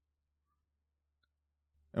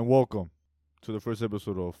And welcome to the first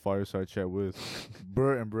episode of Fireside Chat with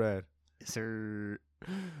Bert and Brad. Yes, sir.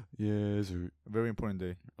 Yes, sir. A very important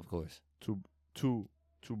day. Of course. Two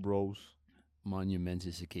bros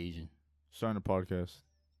Monumentous occasion. starting a podcast,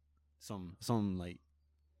 Some like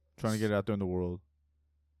trying to get it out there in the world,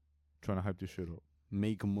 trying to hype this shit up.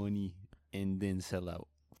 make money and then sell out.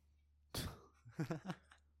 All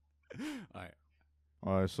right.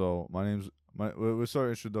 All right, so we'll start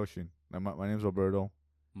introduction. My name's Alberto,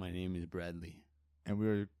 My name is Bradley. and we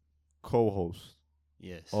are co-hosts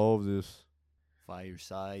Yes. of this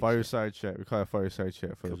Fireside chat. We call it Fireside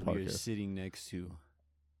Chat for the Because we are podcast. sitting next to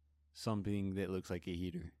something that looks like a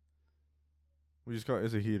heater. We just call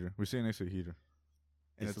it's a heater. We're sitting next to a heater,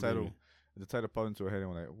 and It's the title popped into our head, and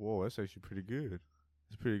we're like, "Whoa, that's actually pretty good.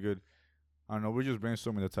 It's pretty good." I don't know. We're just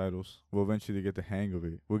brainstorming the titles. We'll eventually get the hang of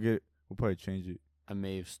it. We'll probably change it. I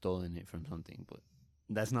may have stolen it from something, but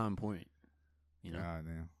that's not important. You know? God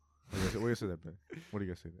damn. What do you guys say that, babe? What do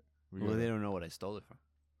you guys say that? Well, they don't know what I stole it from.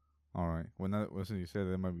 All right. Well, since you said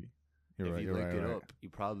that, might be. You're If right. you You're look right. it right. up, you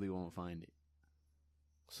probably won't find it.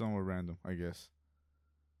 Somewhere random, I guess.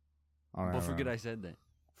 All right. But forget I said that.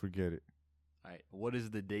 Forget it. All right. What is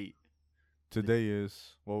the date? Today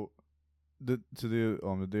is the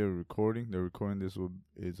day of recording. They're recording this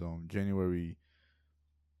is January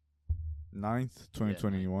 9th,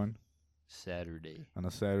 2021, Saturday on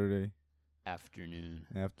a Saturday afternoon.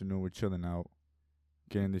 afternoon. We're chilling out,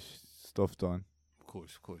 getting this stuff done. Of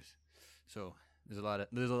course. So there's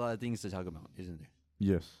a lot of things to talk about, isn't there?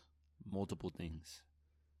 Yes. Multiple things.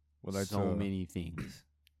 Well, that's so many things.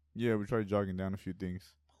 Yeah, we tried jogging down a few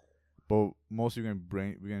things, but mostly we're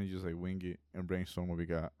gonna just like wing it and brainstorm what we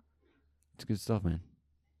got. It's good stuff, man.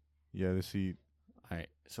 Yeah, let's see. All right.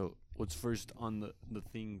 So what's first on the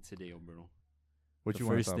thing today, Alberto? What The you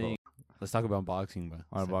want to first talk thing? Let's talk about boxing, bro.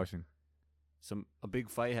 about? Boxing. A big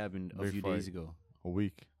fight happened a Big few fight. days ago. A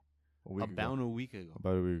week ago. About a week ago.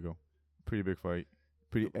 About a week ago. Pretty big fight.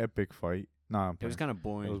 Pretty epic fight. Nah, I'm It was playing. kind of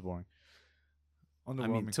boring. It was boring. I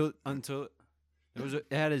mean, until it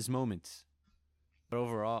had its moments, but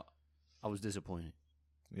overall, I was disappointed.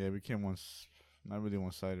 Yeah, it became not really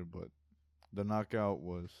one-sided, but the knockout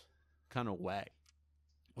was Kind of whack.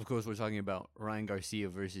 Of course, we're talking about Ryan Garcia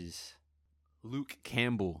versus Luke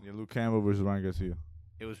Campbell. Luke Campbell versus Ryan Garcia.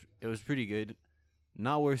 It was pretty good.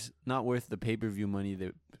 Not worth the pay-per-view money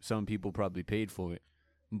that some people probably paid for it.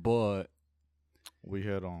 But We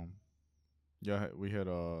had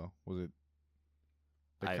was it?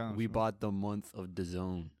 we bought the month of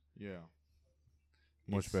DAZN. Yeah.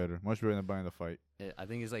 Much It's- better than buying the fight. I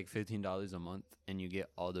think it's like $15 a month, and you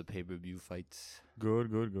get all the pay-per-view fights.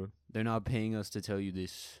 Good. They're not paying us to tell you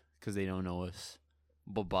this because they don't know us.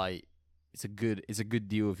 But buy it. It's a good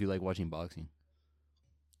deal if you like watching boxing.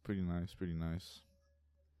 Pretty nice.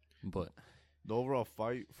 But The overall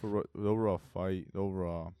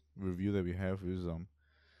review that we have is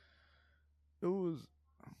it was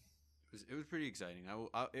it was pretty exciting.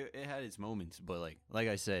 It had its moments, but like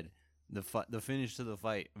I said, the finish to the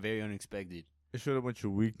fight very unexpected. it showed a bunch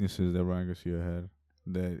of weaknesses that Ryan Garcia had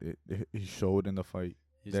that he showed in the fight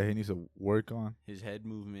that he needs to work on. His head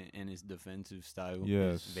movement and his defensive style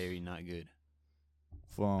Yes. is very not good.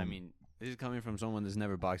 From I mean, this is coming from someone that's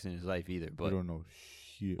never boxed in his life either. we But don't know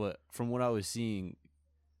shit. from what I was seeing,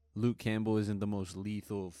 Luke Campbell isn't the most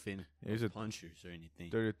lethal He's a punchers or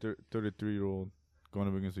anything. 33-year-old going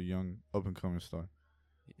up against a young up and coming star.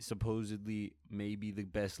 Supposedly, maybe the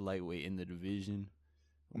best lightweight in the division.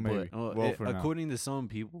 Maybe. But, For now. according to some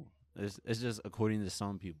people, it's just according to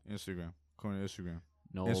some people. Instagram. According to Instagram.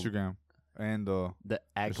 No, Instagram. And the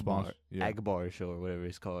response, Akbar yeah. Akbar show or whatever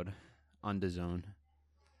it's called on DAZN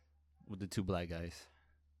with the two black guys.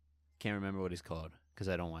 Can't remember what it's called because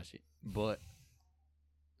I don't watch it. But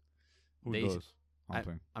who they- does? I'm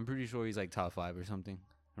playing. I'm pretty sure he's like top 5 or something.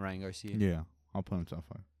 Ryan Garcia. Yeah. I'll put him top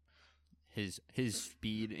 5. His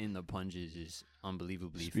speed in the punches is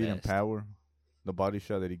unbelievably Speed fast. and power. The body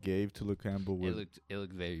shot that he gave to Luke Campbell It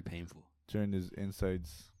looked very painful. turned his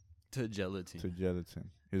insides To gelatin. to gelatin.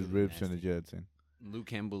 His It was ribs turned to nasty. gelatin. Luke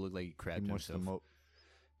Campbell looked like he He crapped mushed himself. them up.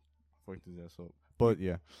 Fucked his ass up. But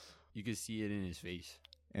yeah. You could see it in his face.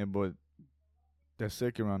 But that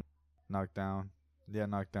second round knocked down. Yeah,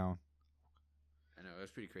 knocked down. I know, it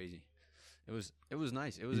was pretty crazy. It was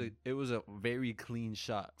nice. It was a very clean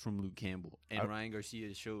shot from Luke Campbell, and Ryan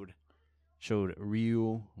Garcia showed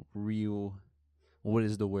real. What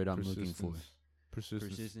is the word I'm looking for?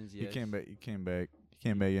 Persistence. Yes. He came back.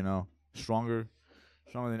 You know, stronger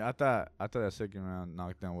than I thought. I thought that second round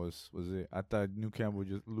knockdown was it. I thought Luke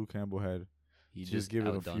Campbell had He just give it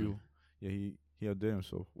a outdone few. him. Yeah, he outdid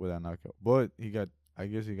himself with that knockout. But he got I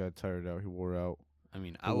guess he got tired out. He wore out. I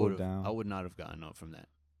mean, He wore down. I would not have gotten up from that.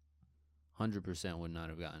 100% would not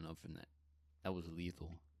have gotten up from that. That was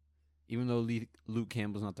lethal. Even though Luke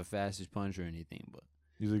Campbell's not the fastest puncher or anything, but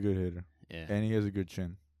He's a good hitter. yeah, And he has a good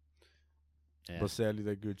chin. yeah. But sadly,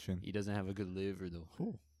 that good chin He doesn't have a good liver though,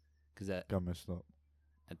 Ooh. because that got messed up.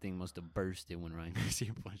 thing must have bursted when Ryan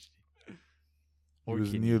Garcia punched it. He Or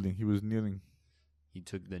was kidney. kneeling. He was kneeling. He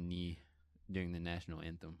took the knee during the national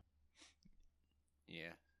anthem.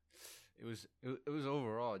 Yeah, it was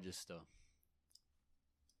overall just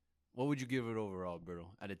What would you give it overall, Berto?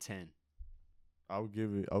 Out of 10? I would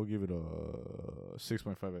give it a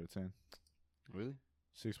 6.5 out of 10. Really?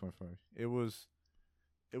 6.5. It was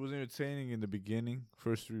entertaining in the beginning,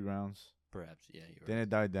 first 3 rounds. Perhaps, yeah. You're Then right. it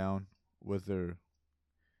died down with their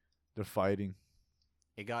fighting.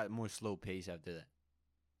 It got more slow pace after that,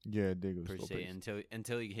 Yeah, it did go per slow se, pace.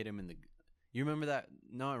 until he hit him in the. You remember that?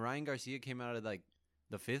 No, Ryan Garcia came out of like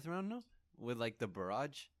the 5th round, no, with like the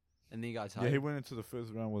barrage, and then he got tired. Yeah, he went into the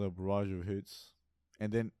 5th round with a barrage of hits,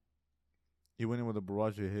 and then he went in with a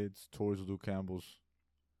barrage of hits towards Luke Campbell's.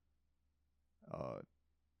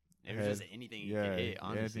 It was just anything he could hit,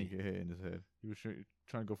 honestly. anything he could hit in his head. He was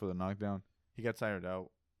trying to go for the knockdown. He got tired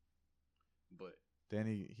out. But Then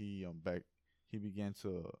he began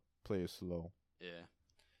to play it slow yeah,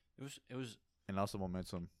 it was. and lost the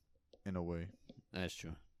momentum in a way. That's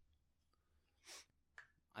true.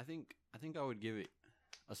 I think I would give it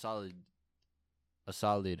a solid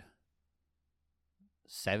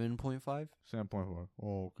 7.5, 7.4.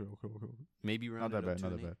 Oh, okay. maybe Not round that it up bad. to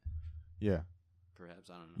Not an that 8. bad. Yeah. Perhaps,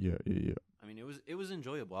 I don't know. Yeah. I mean, it was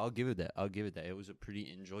enjoyable. I'll give it that. It was a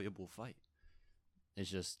pretty enjoyable fight. It's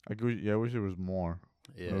just I wish there was more.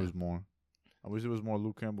 yeah. There was more. I wish there was more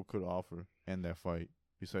Luke Campbell could offer in that fight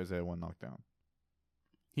besides that one knockdown.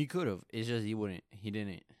 He could have. It's just he wouldn't. He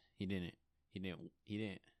didn't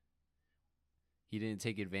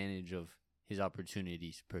take advantage of his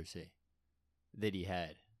opportunities per se that he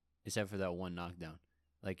had, except for that one knockdown.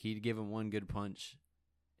 Like he'd give him one good punch,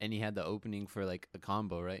 and he had the opening for like a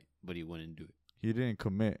combo, right? But he wouldn't do it. He didn't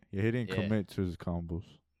commit. Yeah, he didn't Yeah. commit to his combos.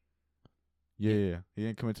 Yeah. He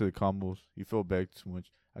didn't commit to the combos. He fell back too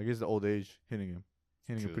much. I guess the old age hitting him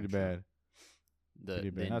True, pretty true. bad. The Pretty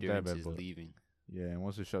bad. Not that endurance bad, is but- leaving. Yeah, and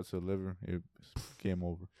once it shot to the liver, it game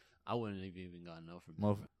over. I wouldn't have even gotten up from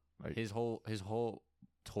Motherf- that. like- His whole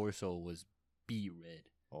torso was beet red.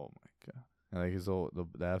 Oh my god! And like his the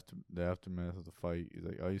aftermath of the fight, is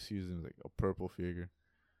like all you see is him like a purple figure,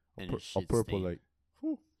 And a his shit purple stained. like,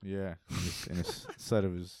 whew, yeah, in his side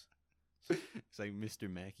of his. It's like Mr.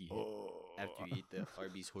 Mackey hit Oh, after you eat the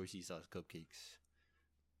Arby's horsey sauce cupcakes.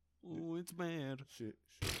 Oh, it's bad.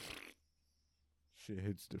 shit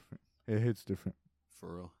hits different. It hits different.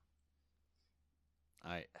 For real.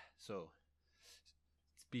 Alright, so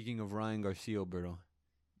speaking of Ryan Garcia, Alberto,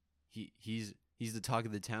 he's the talk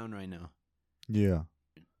of the town right now. Yeah,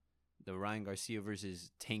 The Ryan Garcia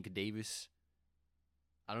versus Tank Davis.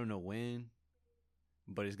 I don't know when,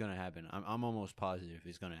 but it's gonna happen. I'm almost positive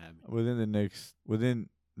it's gonna happen. within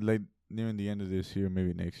like nearing the end of this year,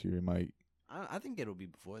 maybe next year, it might I think it'll be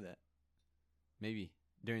before that. Maybe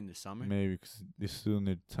during the summer. maybe because they still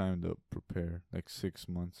need time to prepare, like 6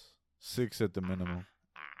 months, 6 at the minimum.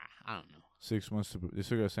 I don't know. 6 months they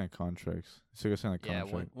still gotta sign contracts. They still gotta sign a Yeah,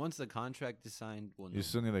 contract. once the contract is signed, we'll know. You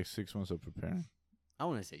still need like 6 months of preparing. I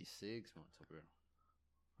want to say 6 months, Alberto.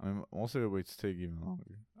 I mean, most heavyweights take even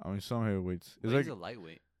longer. I mean, some heavyweights. But It's like he's a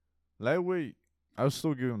lightweight, lightweight. I would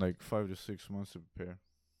still give him like 5 to 6 months to prepare.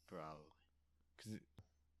 probably. 'Cause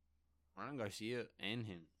Ryan Garcia and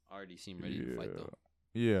him already seem ready to fight, though.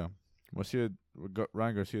 Yeah.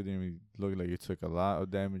 Ryan Garcia didn't even look like he took a lot of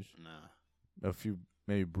damage. Nah. A few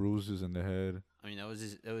maybe bruises in the head. I mean, that was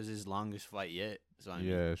his longest fight yet. So I mean,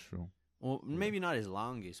 Yeah, it's true. well, maybe not his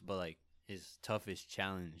longest, but like his toughest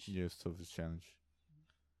challenge. Yeah, it's toughest challenge.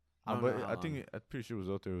 I don't But know how I think long. I'm pretty sure it was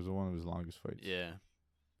out there. It was one of his longest fights. Yeah.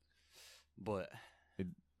 But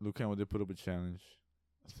Luke Campbell did put up a challenge.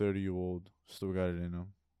 A 30-year-old still got it in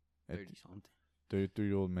him. 30 something.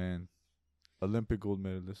 33-year-old man, Olympic gold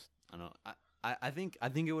medalist. I don't know. I think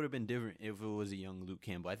it would have been different if it was a young Luke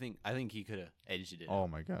Campbell. I think he could have edged it. Oh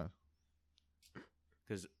my god.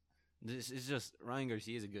 Because this is just Ryan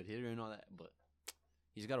Garcia is a good hitter and all that, but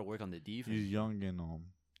he's got to work on the defense. He's young and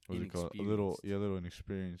what's it called? A little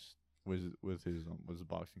inexperienced with his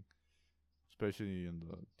boxing, especially in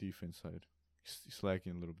the defense side. He's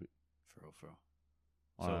lacking a little bit. For real.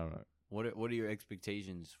 All So- right. What are your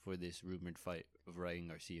expectations for this rumored fight of Ryan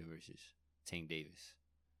Garcia versus Tank Davis?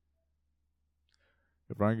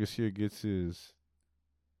 If Ryan Garcia gets his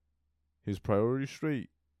priorities straight,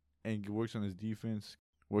 and works on his defense,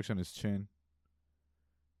 works on his chin,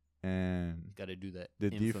 and Got to do that the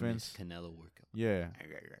infamous defense. Canelo workout. Yeah,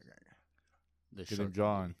 The get him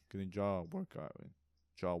jaw workout,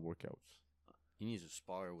 jaw workouts. He needs to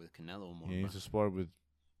spar with Canelo more. He needs bro. to spar with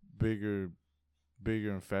bigger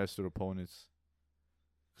and faster opponents.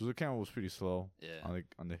 Because the camera was pretty slow Yeah.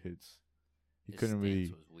 on the hits. He His couldn't stance really.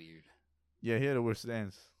 was weird. Yeah, he had a weird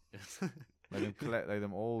stance, like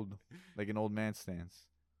them old, like an old man stance.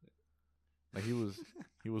 Like he was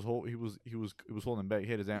holding back. He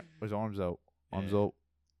had his arms out, Yeah. out.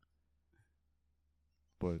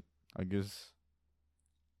 But I guess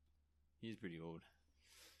He's pretty old.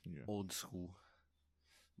 yeah. Old school.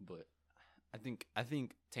 But I think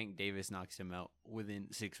Tank Davis knocks him out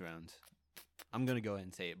within 6 rounds. I'm gonna go ahead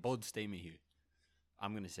and say it. Bold statement here.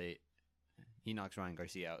 I'm gonna say it. He knocks Ryan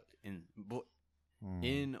Garcia out in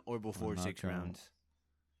or before 6 rounds.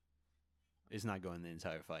 It's not going the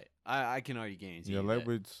entire fight. I can already guarantee. Yeah, you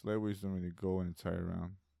lightweights don't really go an entire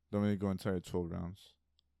round. Don't really go entire 12 rounds.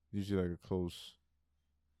 Usually like a close.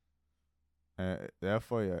 That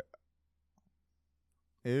fight,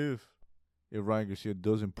 if Ryan Garcia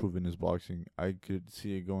does improve in his boxing, I could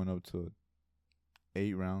see it going up to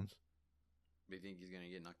 8 rounds. They think he's gonna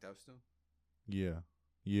get knocked out still? Yeah,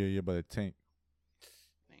 by the Tank.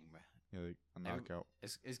 Dang, bro. Yeah, like a knockout.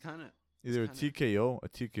 It's kind of Either a TKO or a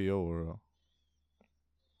TKO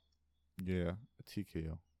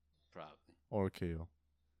probably, or a KO.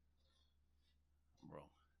 bro.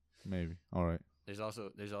 Maybe. All right. There's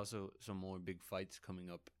also some more big fights coming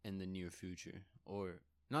up in the near future, or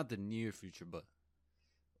not the near future, but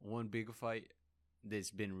one big fight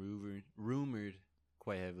that's been rumored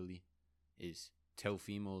quite heavily is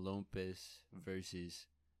Teofimo Lopez versus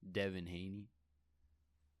Devin Haney.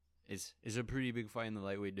 It's a pretty big fight in the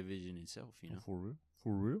lightweight division itself, you know. For real?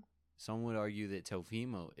 For real? Some would argue that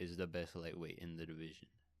Teofimo is the best lightweight in the division.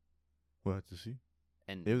 We'll have to see.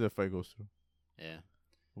 And If that fight goes through. yeah,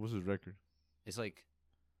 What's his record? it's like,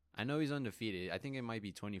 I know he's undefeated. I think it might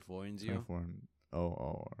be 24-0. 24 and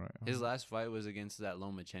all right. His last fight was against that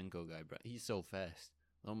Lomachenko guy, bro. He's so fast.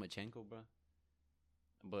 Lomachenko, bro.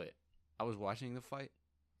 But I was watching the fight.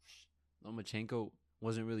 Lomachenko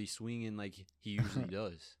wasn't really swinging like he usually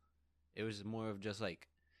does. It was more of just like,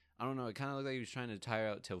 I don't know. It kind of looked like he was trying to tire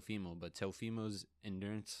out Teofimo, but Teofimo's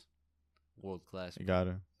endurance, world class. You got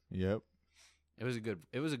him. Yep. It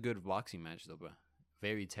was a good boxing match though, bro.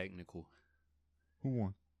 Very technical. Who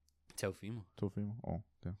won? Teofimo. Teofimo? Oh,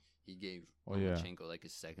 damn. He gave yeah. Lomachenko like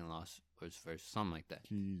his second loss or his first, something like that.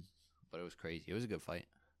 Jeez. But it was crazy. It was a good fight.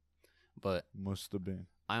 But Must have been.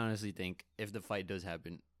 I honestly think if the fight does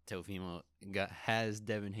happen, Teofimo has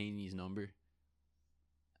Devin Haney's number.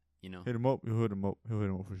 You know? Hit him up. He'll hit him up. He'll hit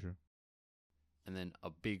him up for sure. And then a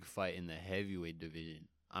big fight in the heavyweight division.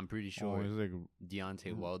 I'm pretty sure it's like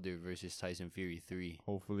Deontay Wilder versus Tyson Fury 3.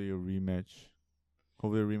 hopefully a rematch.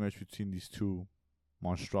 Hopefully a rematch between these two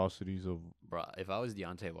monstrosities of. Bro, if I was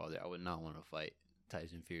Deontay Wilder, I would not want to fight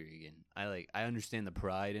Tyson Fury again. I understand the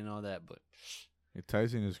pride and all that, but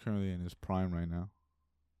Tyson is currently in his prime right now,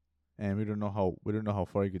 and we don't know how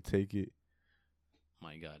far he could take it.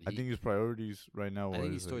 my God, I think his priorities right now. I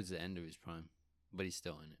think he's like, towards the end of his prime, but he's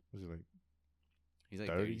still in it. Was it like He's like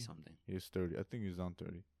 30 30 something. he's 30? I think he's on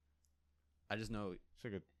 30. I just know It's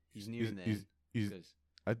like he's nearing the end. he's 'cause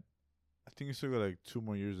I think he's still got like 2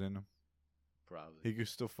 more years in him. probably. He could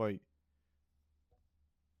still fight.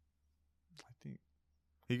 I think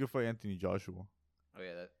he could fight Anthony Joshua. Oh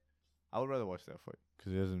yeah, I would rather watch that fight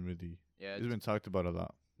because it hasn't really. yeah. It's been talked about a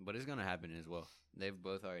lot. But it's gonna happen as well. They've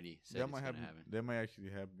both already said That it's might gonna happen. happen. That might actually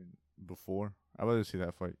happen before. I'd rather see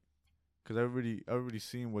that fight because I already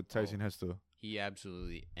seen what Tyson has to. He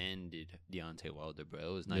absolutely ended Deontay Wilder, bro.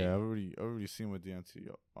 It was nice. Yeah, I already seen what Deontay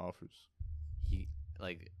offers. He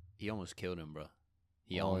almost killed him, bro.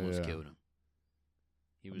 He Oh, almost yeah. killed him.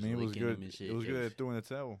 He was it was licking good. him and shit. It was good at throwing the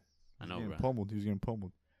towel. I He know, was bro. getting pummeled. He was getting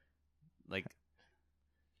pummeled. Like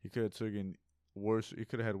He could have taken worse. He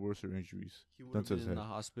could have had worse injuries. he would That's have his been in the head.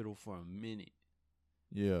 hospital for a minute.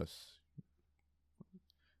 Yes.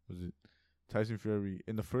 Was it Tyson Fury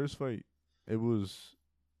in the first fight? It was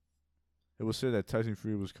said that Tyson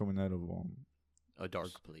Fury was coming out of A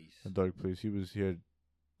dark place. a dark place. He had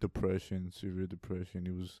depression, severe depression.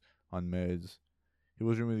 He was on meds. He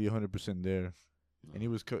wasn't really 100% there, and he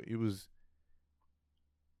was coming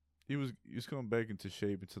back into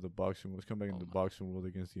shape into the boxing. Was coming back into the boxing world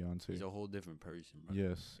against Deontay. He's a whole different person, bro.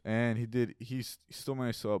 Yes, and he still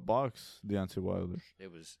managed to outbox Deontay Wilder.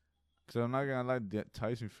 It was Because I'm not gonna lie,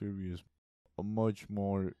 Tyson Fury is a much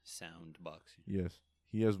more. sound boxing. Yes,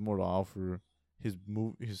 he has more to offer. His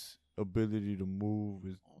ability to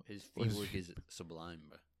move, his feet work is sublime,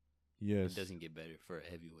 bro. Yes. It doesn't get better for a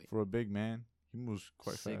heavyweight. For a big man, he moves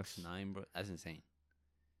quite fast. 6'9", bro. That's insane.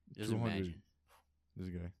 Just 200. imagine. This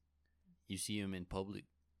guy. You see him in public.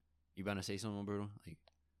 You about to say something, bro? Like,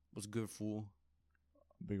 what's good, fool?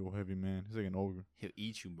 Big old heavy man. He's like an ogre. He'll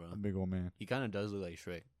eat you, bro. A big old man. He kind of does look like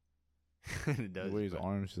Shrek. It does. The way his bro.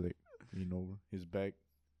 arms, like, lean over. His back,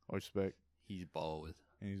 arched back. He's bald.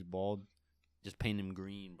 And he's bald. Just paint him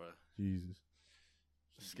green, bro. Jesus.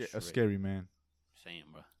 He's A Shrek. scary man. Saying,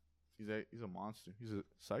 bro. He's a monster. He's a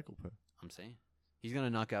psychopath. I'm saying. He's going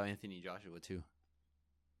to knock out Anthony Joshua, too.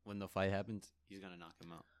 When the fight happens, he's going to knock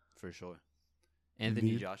him out. For sure. Anthony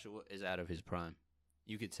Indeed. Joshua is out of his prime.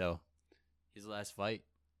 You could tell. His last fight.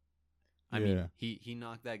 I Yeah. mean, he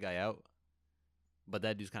knocked that guy out. But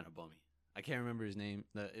that dude's kind of bummy. I can't remember his name.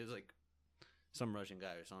 It was like some Russian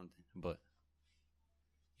guy or something. But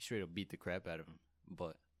he straight up beat the crap out of him.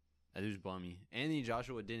 But that dude's bummy. Anthony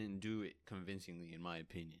Joshua didn't do it convincingly, in my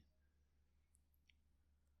opinion.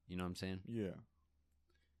 You know what I'm saying? Yeah.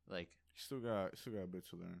 Like, He still got a bit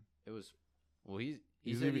to learn. it was. Well, he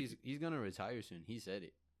He's said leaving- he's gonna retire soon. He said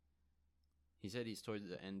it. He said he's towards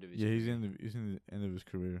the end of his. Yeah, career. he's in the end of his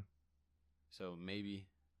career. So maybe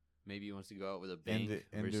he wants to go out with a bang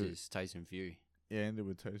versus Tyson Fury. Yeah, ended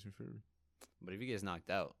with Tyson Fury. But if he gets knocked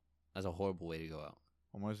out, that's a horrible way to go out.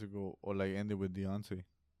 I might as well go, or like ended with Deontay.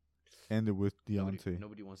 Ended with Deontay.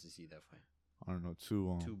 Nobody wants to see that fight. I don't know,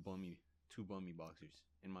 Two bummy boxers,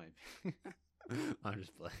 in my opinion. I'm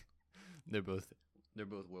just playing. They're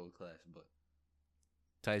both world class, but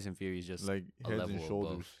Tyson Fury's just like a heads level and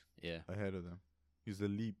shoulders above. Yeah, ahead of them. He's a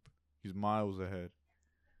leap. He's miles ahead.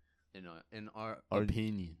 in our Are-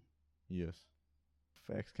 opinion, Yes.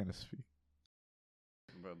 Facts kind of speak.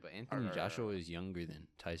 bro. But Anthony Joshua is younger than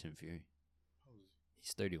Tyson Fury.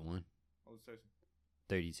 He's 31, Oh, Tyson.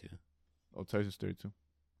 32. Oh, Tyson's 32.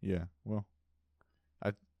 Yeah, well,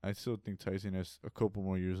 I still think Tyson has a couple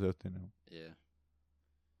more years left in him. Yeah,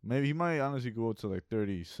 Maybe he might honestly go to like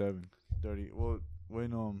 37, 30. Well,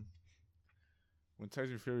 when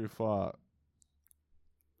Tyson Fury fought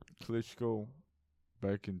Klitschko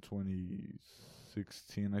back in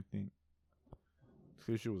 2016, I think.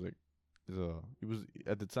 Klitschko was he was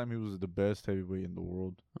at the time he was the best heavyweight in the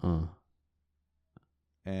world,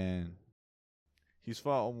 and he's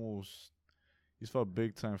fought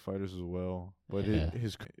big time fighters as well. But Yeah.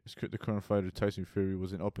 the current fighter Tyson Fury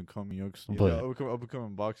was an up and coming youngster, But- up and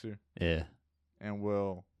coming boxer. yeah. And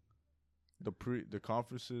well, the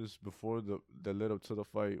conferences before that led up to the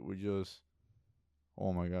fight were just,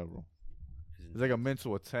 oh my god, bro! It's like a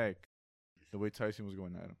mental attack. The way Tyson was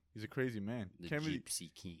going at him, he's a crazy man. The Can't really,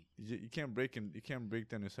 Gypsy King. you can't break him. You can't break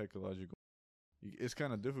down his psychological. It's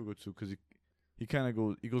kind of difficult to, because he kind of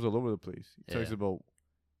goes all over the place. He talks Yeah. about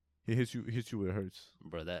he hits you where it hurts,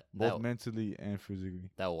 Bro, both mentally and physically.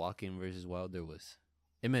 that walk-in versus Wilder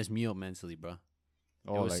it messed me up mentally, bro.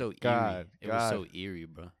 Oh, it was like, so eerie. God, It was so eerie,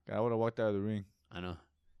 bro. God, I would have walked out of the ring. I know.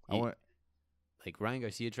 I went. Like Ryan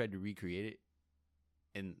Garcia tried to recreate it,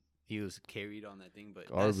 and he was carried on that thing. But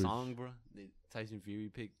Garbage. that song, bro, the Tyson Fury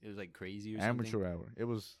picked, it was like crazy or Amateur something. hour. It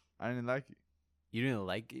was. I didn't like it. You didn't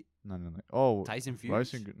like it? No. Oh, Tyson Fury.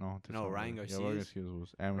 No, Ryan Yeah, Garcia's? Ryan Garcia's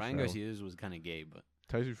was amateur Ryan hour. Garcia's was kind of gay, but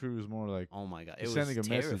Tyson Fury was more like oh my god, it he's was sending a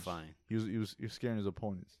message. terrifying, he was scaring his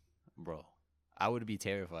opponents. bro. I would be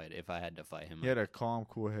terrified if I had to fight him. He had a calm,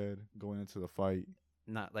 cool head going into the fight.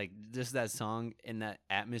 Not like just that song and that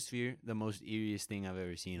atmosphere, the most eeriest thing I've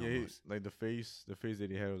ever seen. Yeah, Almost like the face that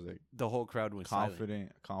he had was like the whole crowd went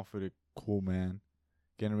silent. confident, cool man,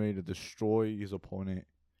 getting ready to destroy his opponent.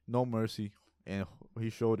 No mercy, and he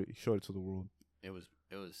showed it. He showed it to the world. It was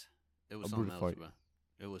brutal something else, fight. bro.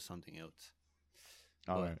 It was something else.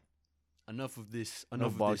 All But right, enough of this. Enough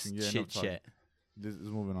Enough of boxing, this yeah, chit enough talking. chat. this is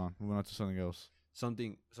moving on. Moving on to something else.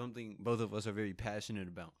 Something both of us are very passionate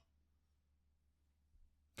about.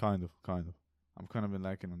 Kind of. I'm kind of been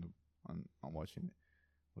lacking on watching it.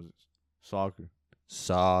 Was it soccer?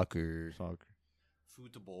 Soccer.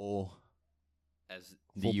 Football, as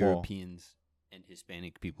the Football. Europeans and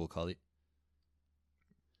Hispanic people call it.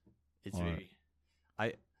 It's All right.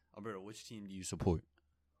 very. Alberto, which team do you support?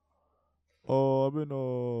 Oh, I've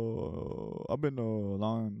been a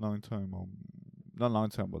long time. Not long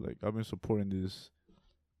time, but like I've been supporting this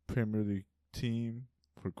Premier League team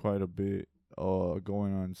for quite a bit.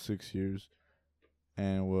 Going on 6 years,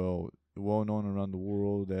 and well known around the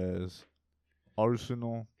world as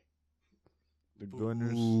Arsenal, the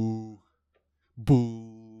Gunners.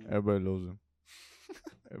 Boo. Everybody knows them.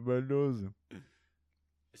 Everybody knows them.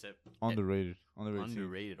 Except Underrated. Team.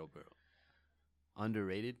 underrated, Alberto.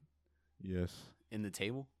 Underrated Yes. in the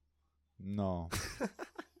table. No.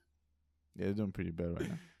 Yeah, they're doing pretty bad right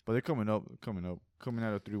now. But they're coming up. Coming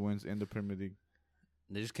out of 3 wins in the Premier League.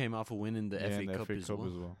 They just came off of winning the FA and the Cup, FA as, Cup well.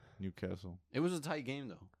 as well. Newcastle. It was a tight game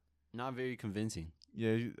though, not very convincing.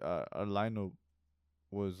 Yeah, our lineup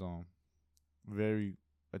was very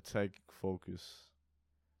attack focused.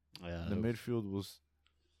 Yeah, The midfield was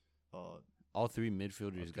all three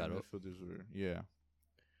midfielders got up. Midfielders were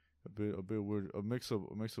a bit weird. A mix of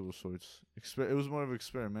sorts. It was more of an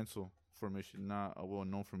experimental formation, not a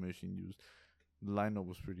well-known formation used. The lineup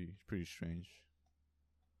was pretty strange.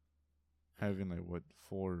 Having like what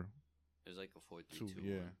 4. It was like a 4-3-2. 2,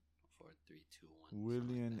 4-3-2-1.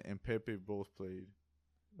 Willian and Pepe both played.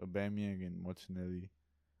 Aubameyang and Martinelli.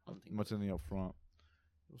 Martinelli up front.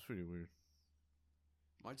 It was pretty weird.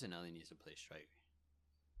 Martinelli needs to play striker.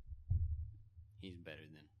 He's better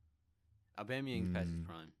than Aubameyang's past his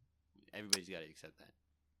prime. Everybody's got to accept that.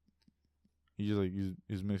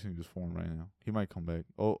 He's missing his form right now. He might come back.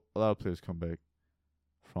 Oh, a lot of players come back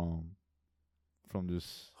from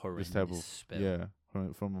this horrendous this type of spell.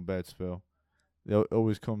 from a bad spell. It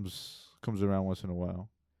always comes around once in a while.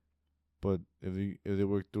 But if they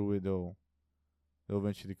work through it, they'll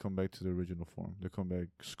eventually come back to the original form. They'll come back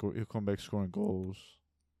He'll come back scoring goals,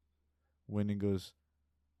 winning us,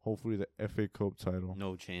 hopefully the FA Cup title.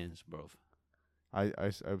 No chance, bro. I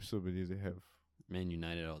still believe they have. Man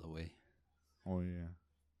United all the way. Oh yeah.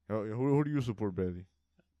 Who do you support, Bradley?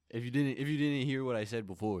 If you didn't hear what I said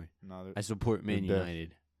before, I support Man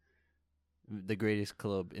United, the greatest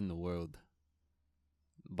club in the world,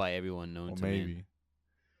 by everyone known to maybe. Man.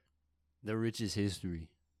 The richest history,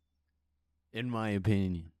 in my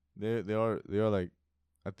opinion. They are like,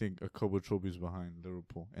 I think a couple of trophies behind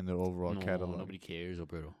Liverpool in their overall catalog. Nobody cares,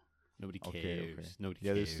 bro. Nobody cares. Okay. Nobody cares.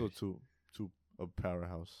 Yeah, they're still too a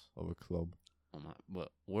powerhouse of a club.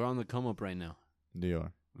 But we're on the come up right now. They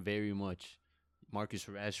are very much. Marcus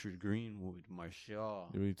Rashford, Greenwood, Martial.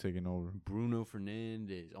 They're really taking over. Bruno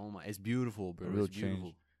Fernandes. Oh my, it's beautiful, bro. It's beautiful.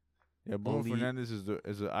 Change. Yeah, Bruno Fernandes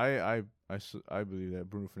I believe that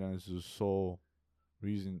Bruno Fernandes is the sole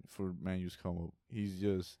reason for Man U's come up. He's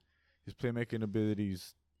just his playmaking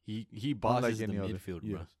abilities. He bosses the midfield,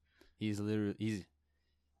 yes. bro.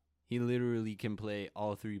 He literally can play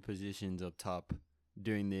all 3 positions up top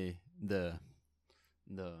during the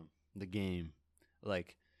game,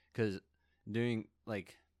 like, cause during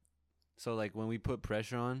when we put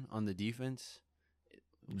pressure on the defense,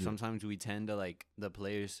 sometimes we tend to the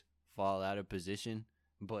players fall out of position,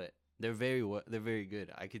 but they're very good.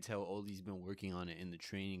 I could tell Ole's been working on it in the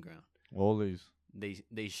training ground. Always.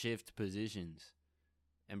 They shift positions,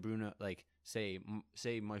 and Bruno say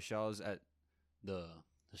Martial's at the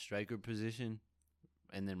striker position,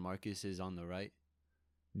 and then Marcus is on the right.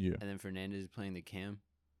 Yeah. And then Fernandes is playing the cam,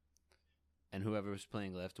 and whoever's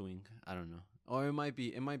playing left wing, I don't know. Or it might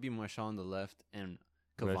be Martial on the left and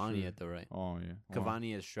Cavani at the right. Oh yeah.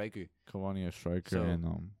 Cavani as striker. So,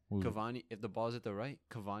 and Cavani, if the ball's at the right,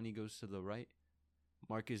 Cavani goes to the right.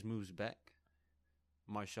 Marcus moves back.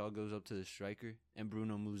 Martial goes up to the striker, and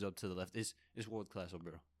Bruno moves up to the left. It's world class,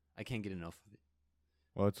 bro. I can't get enough of it.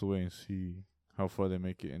 Well, let's wait and see how far they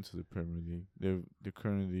make it into the Premier League. They're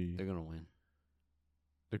gonna win.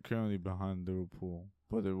 They're currently behind Liverpool,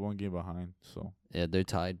 but they're 1 game behind. So yeah, they're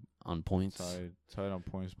tied on points. Tied on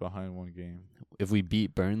points, behind 1 game. If we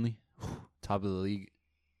beat Burnley, top of the league,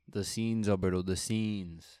 the scenes, Alberto, the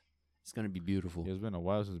scenes. It's gonna be beautiful. Yeah, it's been a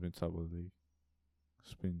while since it's been top of the league.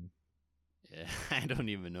 It's been. Yeah, I don't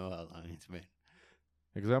even know how long it's been.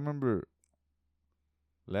 Because I remember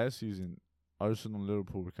last season, Arsenal and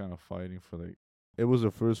Liverpool were kind of fighting for it was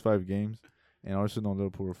the first 5 games, and Arsenal and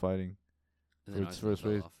Liverpool were fighting for its first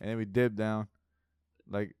place, and then we dipped down.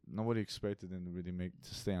 Nobody expected them to really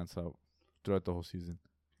to stay on top throughout the whole season.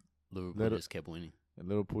 Liverpool just kept winning. And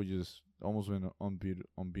Liverpool just almost went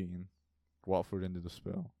unbeaten. Watford ended the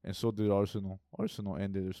spell, and so did Arsenal. Arsenal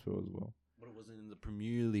ended their spell as well. But it wasn't in the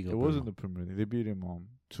Premier League. It wasn't the Premier League. They beat him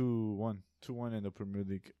 2-1 in the Premier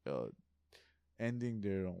League, ending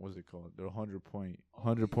their what's it called? Their 100-point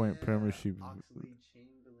Premiership.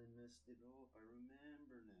 Oxlade-Chamberlain messed it up. I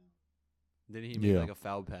remember now. Didn't he make a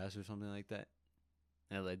foul pass or something like that?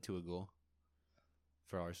 And it led to a goal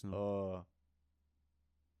for Arsenal.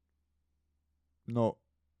 No,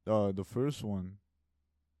 the first one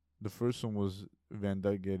was Van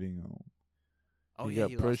Dijk getting he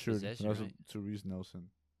got pressured to Reece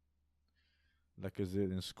Nelson.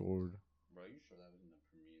 Lacazette and scored. Bro, you sure that was in the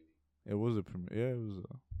Premier League? It was a Premier. Yeah, it was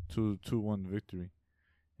a 2-1 victory,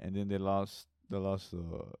 and then they lost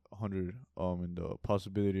 100 in the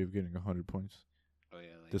possibility of getting 100 points. Oh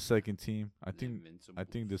yeah, the second team. I think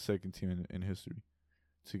the second team in history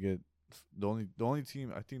to get The only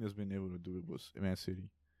team I think that's been able to do it was Man City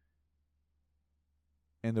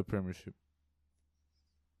in the Premiership.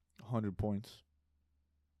 100 points.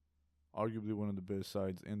 Arguably one of the best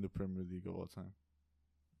sides in the Premier League of all time.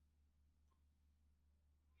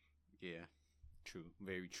 Yeah, true.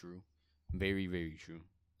 Very true. Very, very true.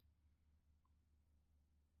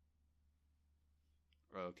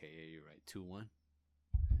 Okay, yeah, you're right. 2-1.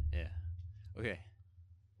 Yeah. Okay.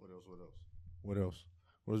 What else? What else?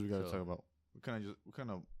 What else we gotta So- talk about? We're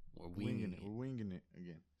kind of We're winging winging it. We're winging it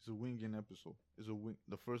again. It's a winging episode.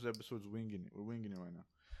 The first episode's winging it. We're winging it right now.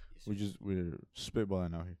 Yes, We're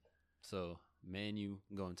spitballing out here. So, Man U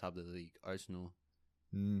going top of the league. Arsenal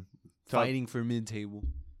Top- fighting for mid-table.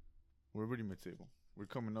 We're already mid-table. We're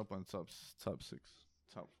coming up on top 6,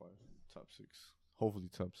 top 5, top 6. Hopefully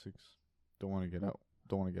top 6. Don't want to get out.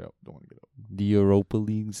 Don't want to get out. The Europa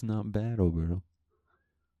League's not bad, bro.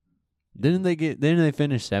 Didn't they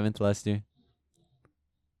finish 7th last year?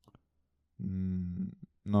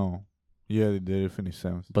 No. Yeah, they did finish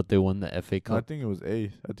 7th. But they won the FA No, I Cup. think it was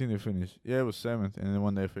 8th. I think they finished. Yeah, it was 7th, and they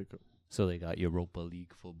won the FA Cup. So they got Europa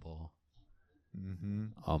League football. Mm-hmm.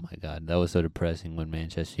 Oh my God, that was so depressing when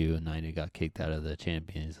Manchester United got kicked out of the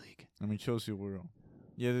Champions League. I mean, Chelsea were.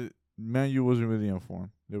 Yeah, Man U wasn't really in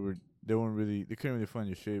form. They couldn't really find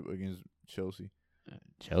their shape against Chelsea.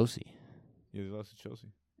 Chelsea Yeah, they lost to Chelsea.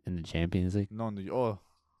 in the Champions League. No, they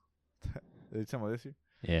talking about this year?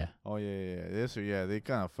 Yeah, Oh yeah. This year, yeah, they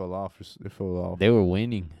kind of fell off. They fell off. they were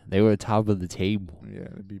winning. They were top of the table, Yeah,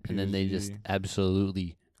 they beat PSG. and then they just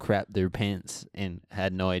absolutely crapped their pants and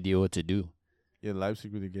had no idea what to do. Yeah,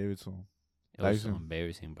 Leipzig really gave it to them. It was so Leipzig.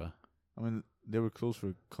 embarrassing, bro. I mean, they were close for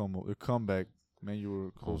the comeback. Man, you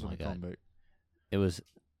were close Oh on my the God. comeback. It was.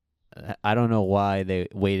 I don't know why they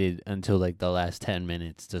waited until like the last 10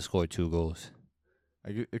 minutes to score 2 goals.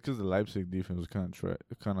 I get because the Leipzig defense was kind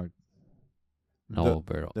of No,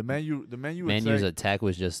 bro. the Man U Man U's attack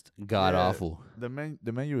was just god awful. The Man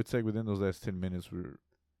U attack within those last 10 minutes were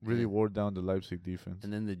really Yeah. wore down the Leipzig defense.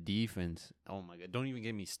 And then the defense, oh my God, don't even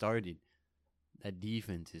get me started. That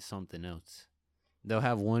defense is something else. They'll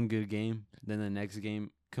have one good game, then the next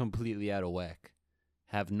game completely out of whack.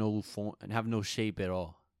 Have no form, have no shape at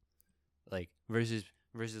all. Like versus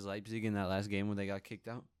Leipzig in that last game when they got kicked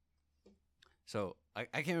out. So I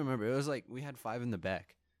can't remember. It was like we had 5 in the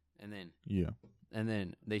back, and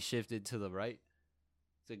then they shifted to the right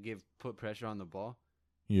to put pressure on the ball.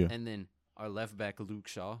 Yeah. And then our left back, Luke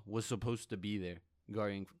Shaw, was supposed to be there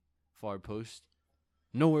guarding far post.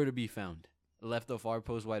 Nowhere to be found. Left the far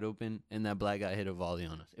post wide open, and that black guy hit a volley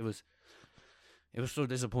on us. It was so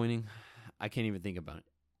disappointing. I can't even think about it.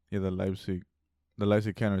 Yeah, the Leipzig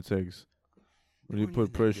counterattacks really Weren't put even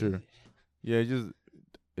that pressure. good. Yeah, it's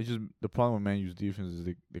just the problem with Man U's defense is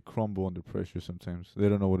they crumble under pressure sometimes. They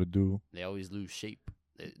don't know what to do, They always lose shape.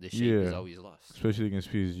 The shape is Yeah. always lost. especially against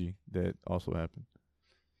PSG. That also happened.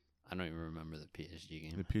 I don't even remember the PSG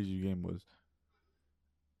game. The PSG game was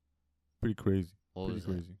pretty crazy. What pretty was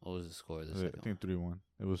that? crazy. What was the score of the I second think 3-1.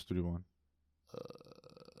 It was 3-1. one?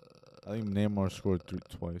 I think Neymar scored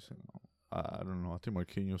twice. I don't know. I think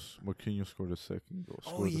Marquinhos scored a second goal.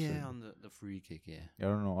 Oh yeah, on the free kick. Yeah. I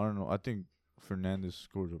don't know. I think Fernandez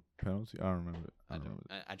scored a penalty. I don't remember.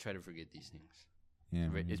 I try to forget these things. Yeah,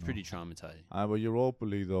 It's pretty traumatizing. But Europa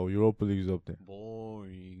League though. Europa League's up there.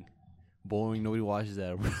 Boring. Nobody watches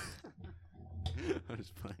that. I'm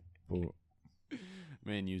just playing. But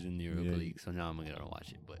Man, using the Europa Yeah. League, so now I'm gonna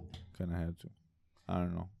watch it. But kind of had to. I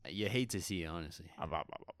don't know. you hate to see it, honestly.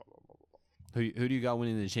 Who do you got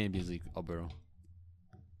winning the Champions League, Alberto?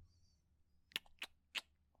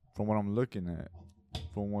 From what I'm looking at,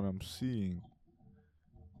 from what I'm seeing,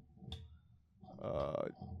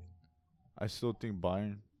 I still think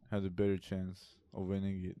Bayern has a better chance of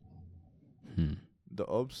winning it. The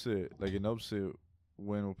upset, like an upset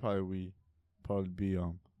win, will probably be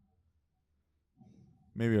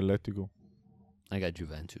maybe Atletico. I got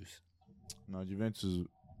Juventus. No, Juventus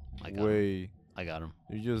I got 'em. way. I got him.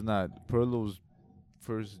 You're just not Perlo's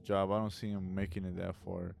first job. I don't see him making it that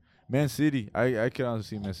far. Man City, I can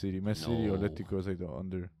honestly see Man City. Man City or No. Atletico is like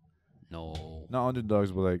the No, not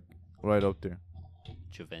underdogs, but like right up there.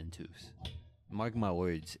 Juventus. Mark my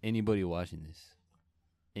words. Anybody watching this,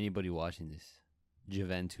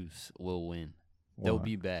 Juventus will win. They'll Why?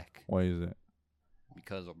 be back Why is that?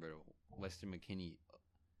 because Alberto Weston McKinney,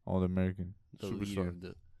 All the American the leader superstar. of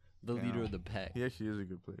the leader of the pack, He actually is a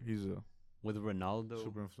good player. He's a with Ronaldo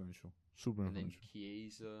super influential. Super and then influential.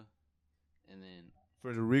 Chiesa, and then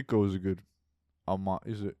Federico is a good.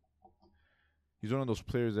 He's one of those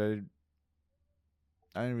players that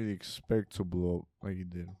I didn't really expect to blow up like he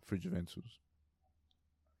did for Juventus.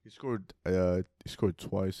 He scored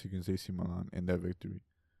twice against AC Milan in that victory.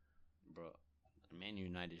 Bro, Man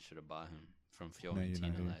United should have bought him from Man Fiorentina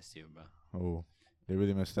United. last year, bro. Oh, they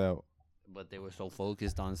really messed out. But they were so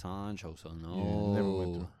focused on Sancho, so no. Yeah, never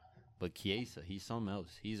went through. But Chiesa, he's something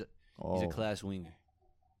else. He's Oh, a class winger.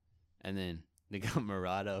 And then they got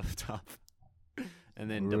Murata up top. And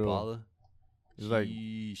then For real. Dybala. It's like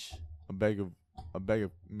Sheesh. a bag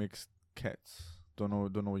of mixed cats. Don't know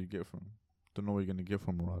what you get from. Don't know what you're gonna get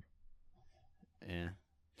from Murad. Yeah.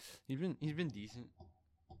 He's been decent.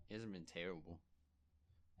 He hasn't been terrible.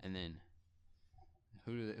 And then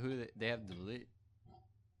who do they have the lit.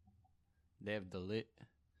 They have the lit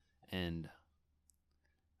and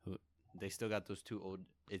who they still got those two old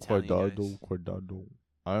Italian guys. Cordado.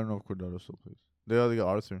 I don't know if Cordado still plays. They got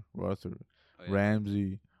Arthur. Oh,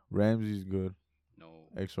 yeah. Ramsey's good. No.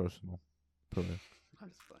 Ex-Arsenal player. I'm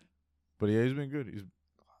just playing. But yeah, he's been good.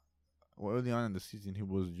 Early on in the season, he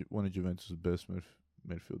was one of Juventus' best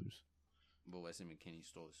midfielders. But Wesley McKinney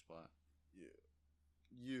stole his spot.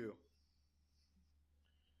 Yeah.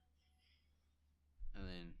 And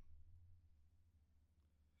then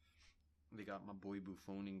they got my boy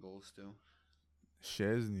Buffon in goal still.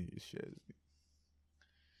 Chesney.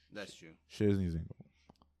 That's true. Chesney's in goal.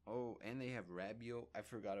 Oh, and they have Rabiot. I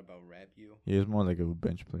forgot about Rabiot. He is more like a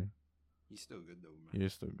bench player. He's still good though, man. He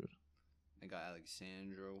is still good. They got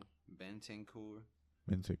Alexandro, Bentancur.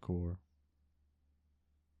 Menticor.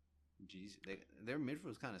 Jeez, their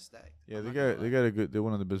midfield's kind of stacked. Yeah, I'm they not gonna got lie. a good. They're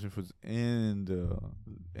one of the best midfielders in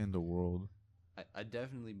the world. I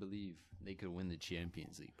definitely believe they could win the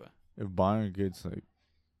Champions League, bro. If Bayern gets like,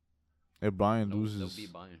 if Bayern loses, They'll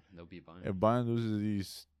beat Bayern. They'll beat Bayern. if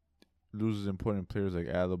Bayern loses important players like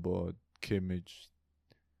Alaba, Kimmich,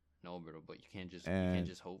 No, bro, but you can't And-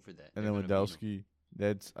 just hope for that. and They're then gonna beat 'em. Wadowski,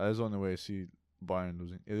 that's the only way I see Bayern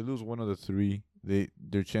losing. If they lose one of the three,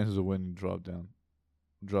 their chances of winning drop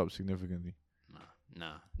significantly.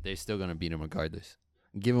 Nah, they're still gonna beat them regardless.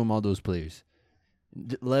 Give them all those players.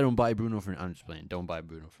 Let them buy Bruno Fernandes. I'm just playing. Don't buy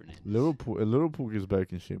Bruno Fernandes. If Liverpool gets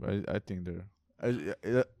back in shape, I think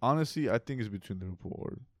honestly, I think it's between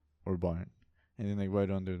Liverpool or Bayern, and then like right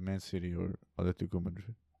under Man City or Atletico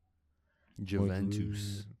Madrid.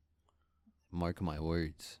 Juventus. Mark my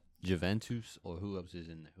words. Juventus or who else is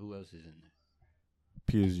in there?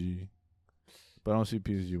 PSG, but I don't see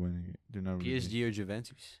PSG winning it. They're not really. PSG or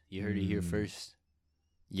Juventus? You heard it here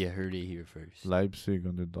first. Leipzig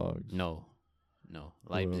underdogs. No. Who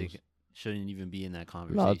Leipzig else? shouldn't even be in that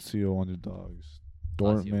conversation. Lazio underdogs.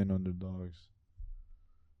 Dortmund underdogs.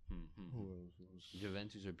 Who else?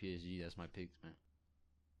 Juventus or PSG? That's my picks, man.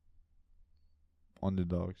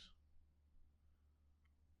 Underdogs.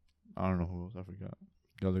 I don't know who else. I forgot.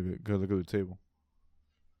 Gotta look at the table.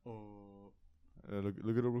 Look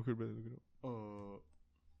it up real quick, brother. Look it up.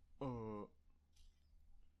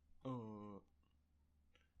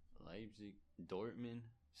 Leipzig, Dortmund,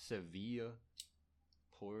 Sevilla,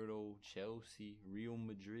 Porto, Chelsea, Real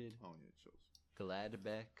Madrid, Oh yeah, Chelsea.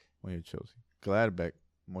 Gladbach. Oh yeah, Chelsea. Gladbach.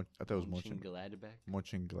 I thought it was Mochen.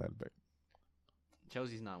 Gladbach. Gladbach.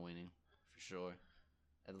 Chelsea's not winning for sure.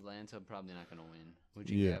 Atlanta probably not gonna win.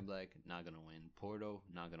 Yeah. Gladbach not gonna win. Porto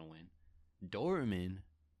not gonna win. Dortmund,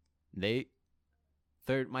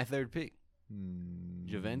 my third pick.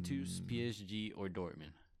 Juventus, PSG, or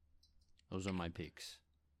Dortmund. Those are my picks.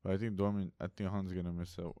 But I think Han's gonna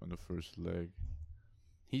miss out on the first leg.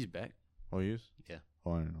 He's back. Oh, he is? Yeah.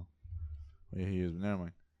 Oh, I don't know. Oh, yeah, he is. Never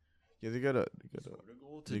mind. Yeah, they got a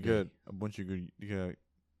bunch of good.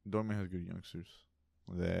 Dortmund has good youngsters.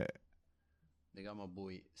 They got my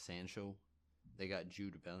boy Sancho. They got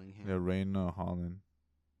Jude Bellingham. They got Reina, Holland.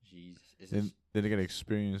 Jesus. Then they got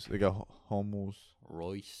experience. They got Hummels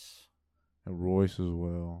Royce. and Royce as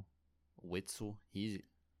well. Witzel. He's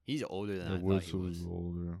older than I thought he Witzel was. is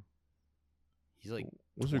older. He's like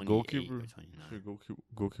What's your 28 goalkeeper? or What's 29. your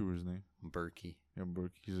goalkeeper's name? Berkey. Yeah,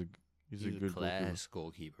 Burke. He's a good goalkeeper. class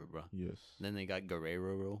goalkeeper, bro. Yes. Then they got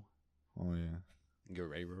Guerrero. Oh yeah.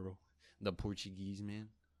 The Portuguese man.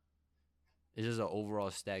 It's just an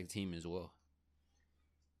overall stacked team as well.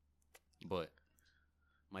 But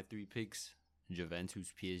my three picks: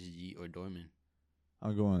 Juventus, PSG, or Dortmund.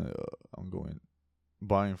 I'm going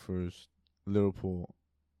Bayern first, Liverpool,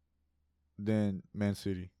 then Man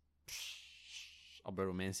City.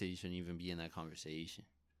 Alberto Man City shouldn't even be in that conversation.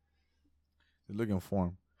 They're looking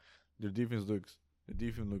form. Their defense looks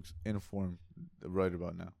in form right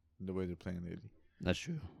about now. The way they're playing lately. That's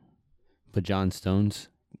true. But John Stones,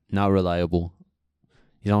 not reliable.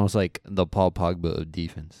 He's almost like the Paul Pogba of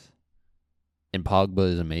defense. And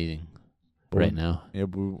Pogba is amazing right now. Yeah,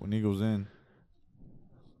 but when he goes in,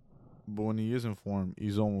 But when he is in form,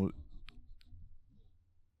 he's almost.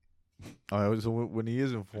 So when he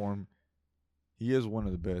is in form, he is one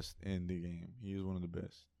of the best in the game. He is one of the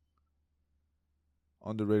best.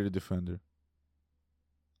 Underrated defender.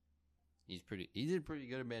 He did pretty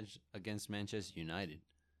good against Manchester United.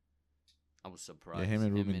 I was surprised. Yeah, him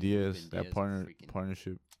and Ruben Diaz, that were freaking-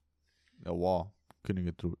 partnership, that wall couldn't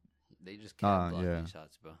get through it. They just kept blocking yeah.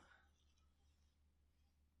 shots, bro.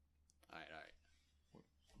 All right.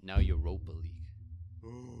 Now Europa League.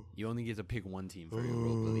 You only get to pick one team for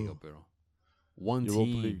Europa League, bro. One Europa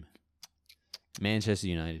team. League. Manchester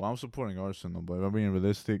United. Well, I'm supporting Arsenal, but if I'm being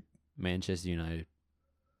realistic, Manchester United.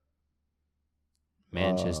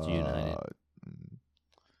 Manchester United.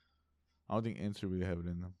 I don't think Inter really have it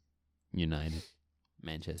in them. United.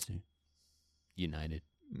 Manchester United.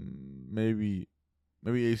 Maybe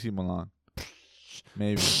AC Milan.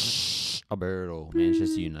 Maybe. Alberto.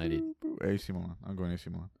 Manchester United. AC Milan. I'm going AC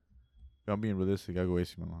Milan. If I'm being realistic, I go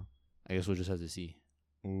AC Milan. I guess we'll just have to see.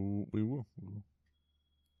 We will.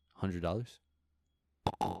 $100?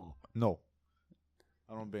 No.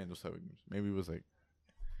 I don't ban those type of games. Maybe it was like,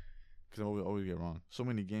 because I always get wrong. So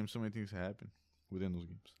many games, so many things happen within those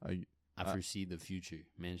games. I foresee the future.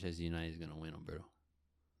 Manchester United is going to win, Alberto.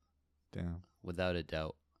 Damn. Without a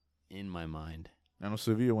doubt. In my mind. I know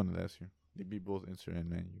Sevilla won it last year. They beat both Inter and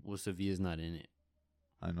Man U. Well, Sevilla's not in it.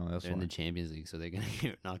 I know, that's They're why. in the Champions League, so they're going to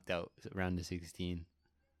get knocked out round of 16.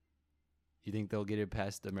 You think they'll get it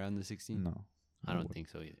past the round of 16? No. I don't think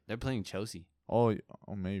so either. They're playing Chelsea. Oh,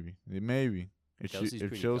 maybe. Maybe. If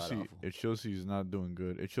Chelsea's not doing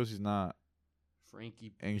good, if Chelsea's not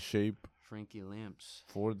in shape Frankie Lamps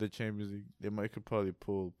for the Champions League, could probably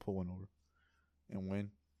pull one over and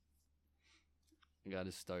win. You got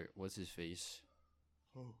to start. What's his face?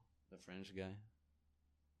 Oh, the French guy,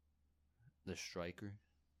 the striker,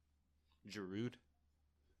 Giroud.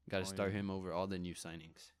 Got to start him over all the new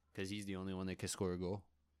signings because he's the only one that can score a goal.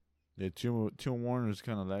 Yeah, Tim Warner is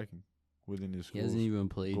kind of lacking within his. He hasn't even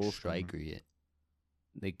played striker yet.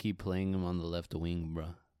 They keep playing him on the left wing, bro.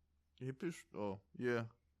 He pitched. Oh yeah,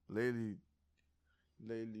 lately,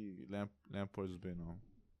 Lampard's been on.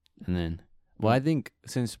 And then, well, I think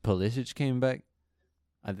since Pulisic came back,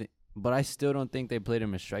 but I still don't think they played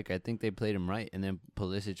him as striker. I think they played him right, and then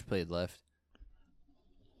Pulisic played left.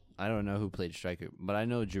 I don't know who played striker, but I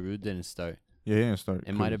know Giroud didn't start. Yeah, he didn't start.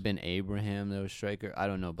 It might have been Abraham that was striker. I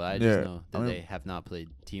don't know, but I just know that they have not played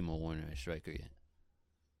Timo Werner as striker yet.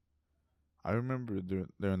 I remember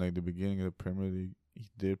during like the beginning of the Premier League, he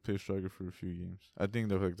did play striker for a few games. I think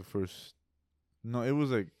that was like the first. No, it was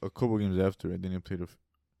like a couple games after, and then he played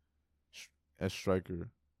as striker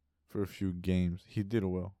for a few games. He did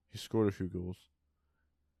well. He scored a few goals,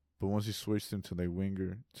 but once he switched him to like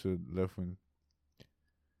winger to left wing,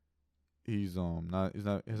 he hasn't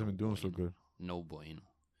been doing so good. No bueno.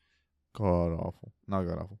 God awful. Not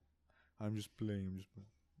god awful. I'm just playing.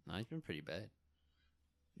 No, he's been pretty bad.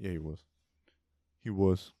 Yeah, he was.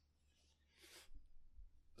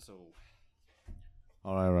 So.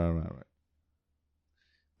 All right.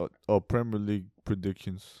 Premier League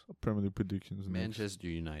predictions. Manchester next.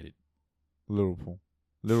 United. Liverpool,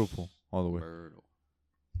 all the way.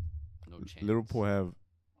 No chance. Liverpool have.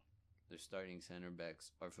 Their starting center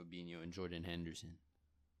backs are Fabinho and Jordan Henderson.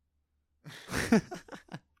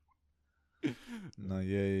 No,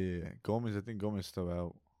 yeah. Gomez, I think Gomez still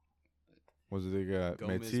out. They got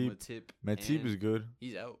Matip is good.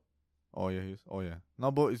 He's out. Oh yeah,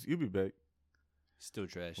 No, but he'll be back. Still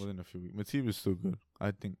trash. Within a few weeks. Matip is still good.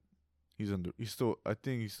 I think I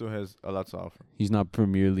think he still has a lot to offer. He's not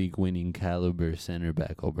Premier League winning caliber center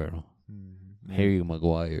back, Alberto. Mm-hmm. Harry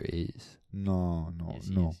Maguire is. No. He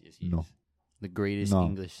is. The greatest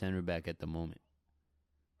English center back at the moment.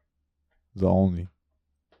 The only.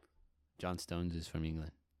 John Stones is from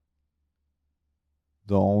England.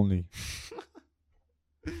 The only.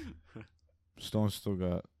 Stones still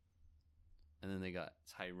got. And then they got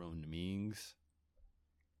Tyrone Mings.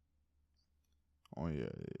 Oh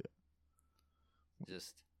yeah.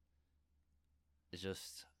 It's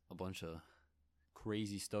just a bunch of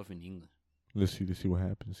crazy stuff in England. Let's see what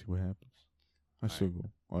happens. I still go.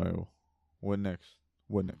 All right. What next?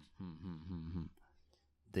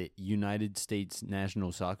 The United States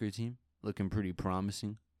national soccer team looking pretty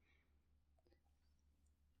promising.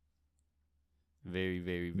 Very,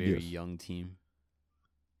 very, very young team.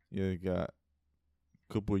 Yeah, they got a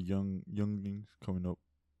couple of younglings coming up.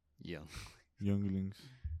 Younglings.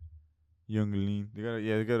 They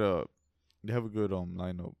have a good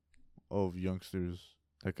lineup of youngsters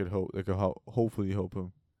that could hopefully help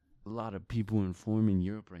him. A lot of people in form in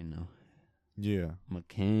Europe right now. Yeah.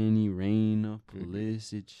 McKennie, Reina,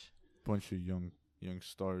 Pulisic. bunch of young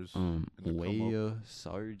stars. in the come up. Weah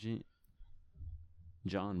Sargent,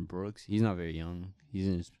 John Brooks. He's not very young. He's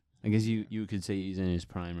in his. I guess you could say he's in his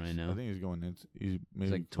prime right now. I think he's going into. He's maybe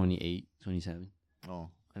He's like 28, 27. Oh,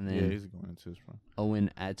 And then yeah, he's going into his prime.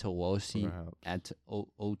 Owen Atawasi, Perhaps.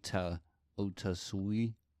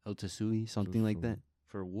 Otasui, something like that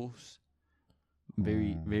for Wolves.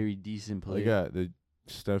 Very decent They player. got the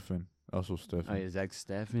Stefan. Also Stefan. Oh yeah, Zach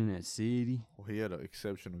Steffen at City. Well, he had an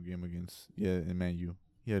exceptional game against in Man U.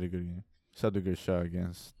 He had a good game. He had a good shot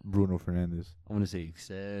against Bruno Fernandes. I want to say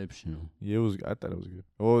exceptional. Yeah, it was. I thought it was good.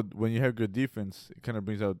 Well, when you have good defense, it kind of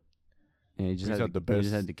brings out. Yeah, he Brings out the best. He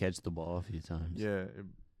just had to catch the ball a few times. Yeah,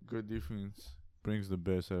 good defense brings the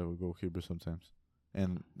best out of a goalkeeper sometimes,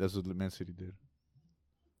 and that's what Man City did.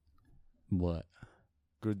 What?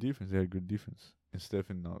 Good defense. They had good defense, and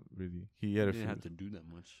Stefan not really. He had didn't have to do that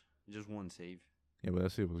much. Just one save. Yeah, but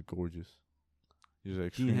that save was gorgeous. He was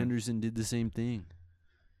like Dean Henderson did the same thing,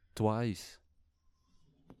 twice.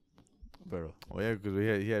 Bro. Oh yeah, because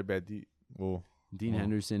he had bad Dean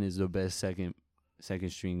Henderson is the best second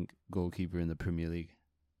string goalkeeper in the Premier League,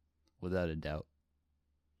 without a doubt.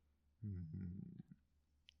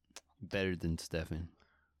 Better than Stefan.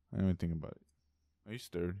 I don't even think about it. Oh, he's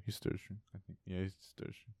third. He's third string, I think. Yeah, he's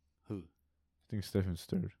third string. Who? I think Stefan's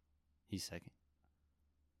third. He's second.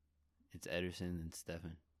 It's Ederson and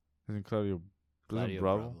Stefan. Isn't Claudio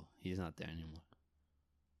Bravo? He's not there anymore.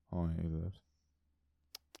 Oh, yeah, he left.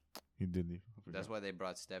 He did leave. That's why they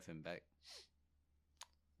brought Stefan back.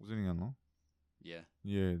 Wasn't he on loan? Yeah.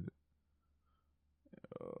 Yeah.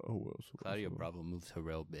 Who else? Claudio Bravo moved to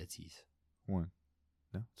Real Betis. When?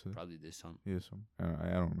 No, probably this time. Yeah, I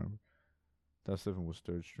don't remember. That Stefan was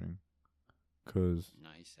third string. Cause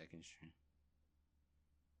he's second string.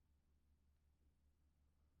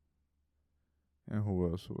 And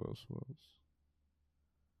who else?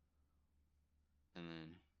 And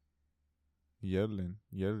then Yedlin.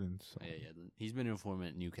 Oh, yeah, Yedlin. He's been in form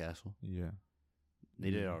at Newcastle. Yeah. They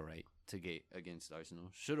did all right to get against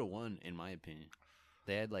Arsenal. Should have won, in my opinion.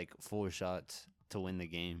 They had like 4 shots to win the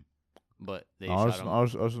game, but they Arsenal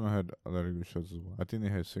had a lot of good shots as well. I think they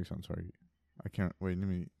had 6 on target. I can't wait. Let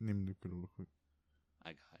me look it real quick. I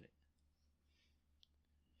got it.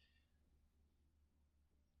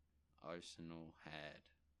 Arsenal had.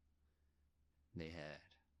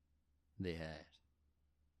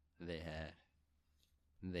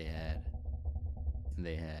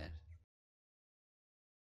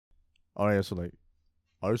 Oh yeah, so like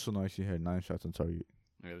Arsenal actually had 9 shots on target.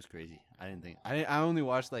 It was crazy. I only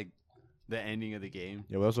watched like the ending of the game.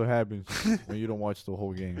 Yeah, well, that's what happens when you don't watch the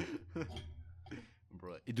whole game.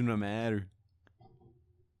 Bro, it do not matter.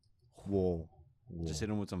 Whoa. Just hit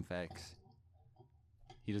him with some facts.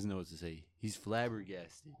 He doesn't know what to say. He's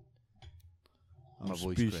flabbergasted. I'm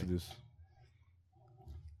speechless.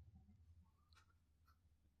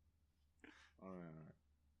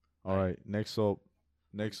 All right. Next up,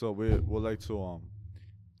 we'd like to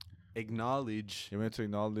acknowledge. You meant to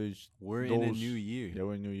acknowledge we're in a new year. Yeah,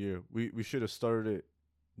 we're in a new year. We should have started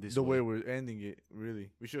it the way we're ending it.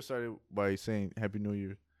 Really, we should have started by saying Happy New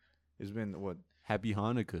Year. It's been what? Happy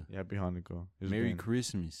Hanukkah. Yeah, Happy Hanukkah. Merry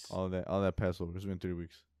Christmas. All that Passover. It's been 3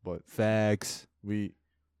 weeks, but facts. We've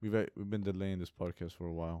been delaying this podcast for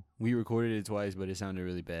a while. We recorded it twice, but it sounded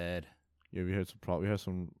really bad. Yeah, we had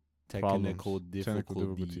some technical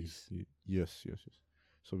difficulties. Yes.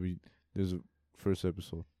 So there's a first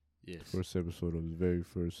episode. Yes. First episode of the very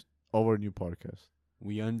first of our new podcast.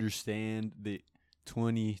 We understand that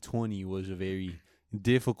 2020 was a very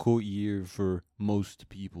difficult year for most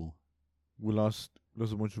people. We lost a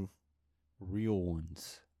bunch of real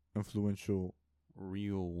ones, influential,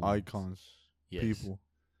 real ones. icons, people,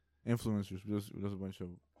 influencers. There's a bunch of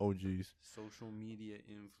OGs, social media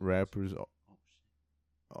influencers, rappers,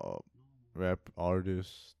 rap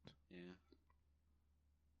artists,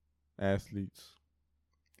 athletes.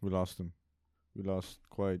 We lost them. We lost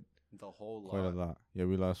quite a lot. Yeah,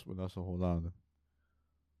 we lost a whole lot of them.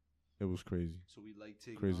 It was crazy. So we'd like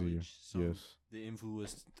to acknowledge some that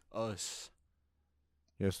influenced us.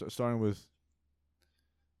 Yes, starting with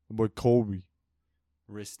the boy Kobe.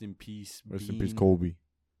 Rest in peace. Rest in peace, Kobe.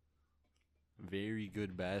 Very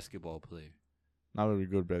good basketball player. Not very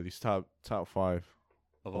good, but he's top 5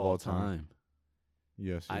 of all time.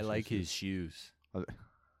 Yes, I like his shoes.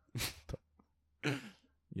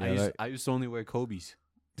 Yeah, I used to only wear Kobe's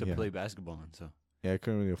to play basketball on. So yeah, I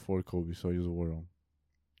couldn't really afford Kobe, so I used to wear them.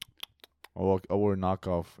 I wore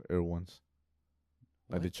knockoff Air Ones,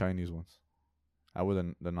 like the Chinese ones. I wore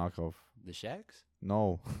the knockoff. The Shaqs?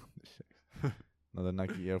 No, no, the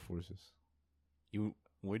Nike Air Forces.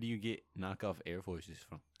 Where do you get knockoff Air Forces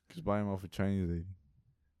from? Just buy them off a Chinese lady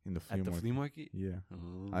in the flea At the market. flea market? Yeah.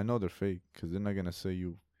 Oh. I know they're fake because they're not going to say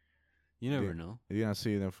you. You never they- know. They're going to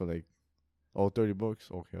say them for like, oh, $30.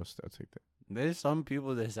 Okay, I'll take that. There's some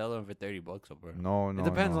people that sell them for $30, bro. No. It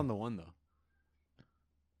depends no. on the one, though.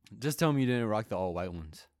 Just tell me you didn't rock the all white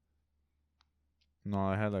ones. No,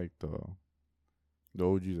 I had like the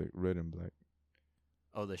OGs, like red and black.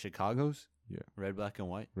 Oh, the Chicago's? Yeah. Red, black, and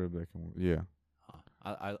white? Red, black, and white. Yeah.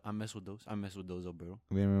 I mess with those. I mess with those, bro.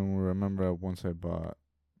 Then remember once I bought.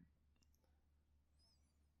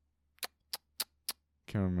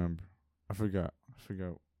 Can't remember. I forgot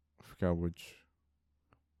which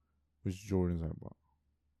Jordans I bought.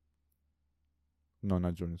 No,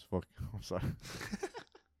 not Jordans. Fuck. I'm sorry.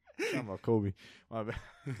 Talking about Kobe. My bad.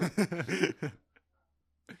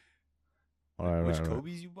 Which right.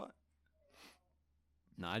 Kobe's you bought?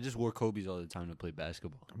 Nah, I just wore Kobe's all the time to play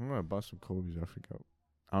basketball. I remember I bought some Kobe's. I forgot.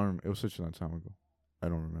 I don't remember. It was such a long time ago. I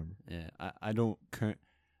don't remember. Yeah, I don't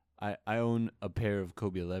I own a pair of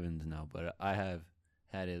Kobe 11s now, but I have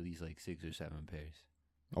had at least like 6 or 7 pairs.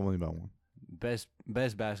 I've only bought one. Best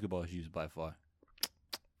basketball shoes by far.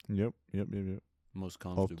 Yep. Most Up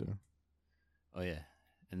comfortable. there. Oh yeah,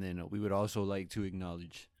 and then we would also like to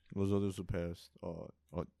acknowledge Those others who passed.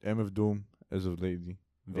 MF Doom as of lately.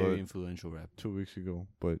 very influential rapper. 2 weeks ago,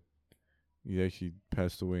 but he actually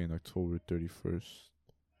passed away on October 31st.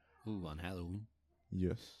 Ooh, on Halloween.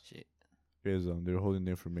 Yes. Shit, Because they were holding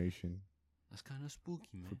the information that's kind of spooky,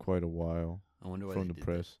 man. for quite a while I wonder why from they the did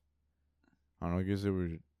press. I don't know. I guess they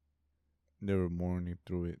were mourning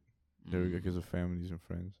through it. that. They were because of families and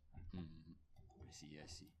friends, I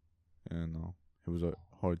see. and it was a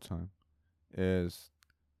hard time. As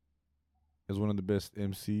one of the best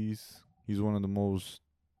MCs, he's one of the most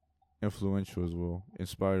influential as well.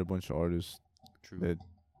 Inspired a bunch of artists True.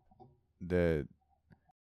 that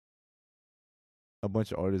a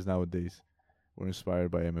bunch of artists nowadays were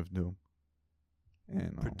inspired by MF Doom.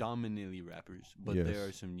 And Predominantly rappers, but yes. there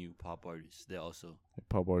are some new pop artists that also.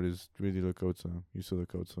 pop artists really look out to him. Used to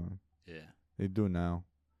look out to him. Yeah. They do now,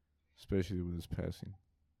 especially with his passing.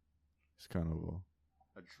 It's kind of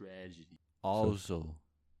A tragedy. Also,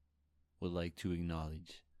 would like to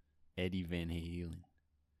acknowledge Eddie Van Halen.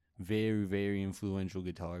 Very, very influential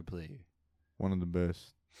guitar player. one of the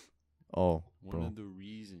best. Oh, One bro. of the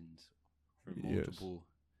reasons for Yes. multiple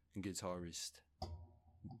guitarists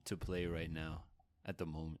to play right now at the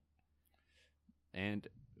moment. And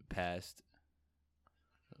past,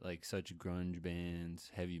 like such grunge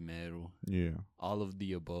bands, heavy metal, Yeah. all of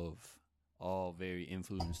the above, all very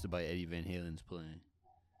influenced by Eddie Van Halen's playing.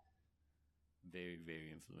 Very,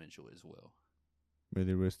 very influential as well. May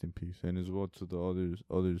they rest in peace. And as well to the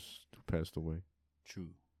others who passed away.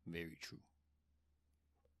 True. Very true.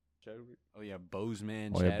 Chadwick. Oh, yeah.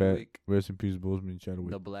 Bozeman, Oh, yeah, Chadwick, rest in peace, Bozeman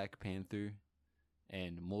Chadwick. the Black Panther,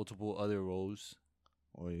 and multiple other roles.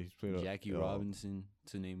 Oh, yeah, he's played Jackie Robinson,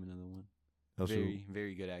 to name another one. Also Very,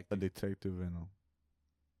 very good a actor. detective and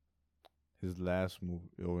his last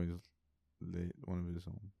movie, one of his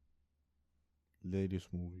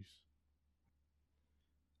latest movies.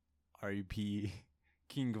 R.E.P.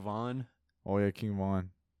 King Von. Oh yeah, King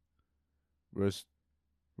Von. Rest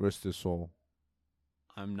his soul.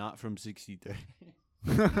 I'm not from 63.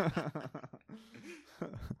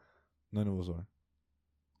 None of us are.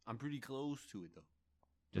 I'm pretty close to it, though.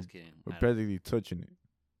 Just kidding. We're practically touching it.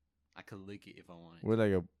 I could lick it if I wanted. We're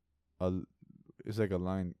like it's like a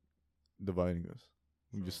line dividing us.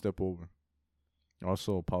 We just step over.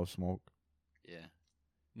 Also, Pop Smoke. Yeah.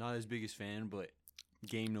 Not his biggest fan, but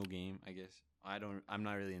game, no game, I guess. I'm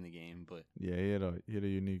not really in the game, but Yeah, he had a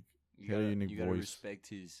unique. you He had a unique gotta voice. respect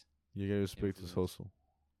his You gotta respect his influence. hustle,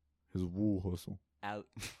 his woo hustle.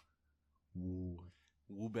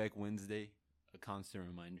 Woo Back Wednesday, a constant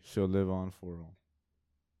reminder. She'll live on for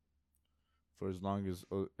as long as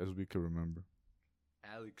we can remember.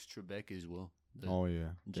 Alex Trebek as well. The Oh yeah,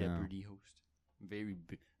 damn. Jeopardy host.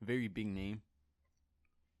 Very big name.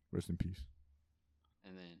 Rest in peace.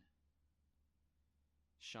 And then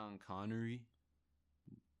Sean Connery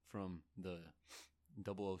from the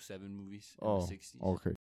 007 movies in the 60s.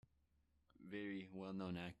 Okay. Very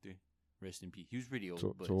well-known actor. Rest in peace. He was pretty old,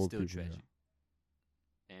 To but old still people, tragic.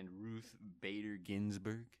 And Ruth Bader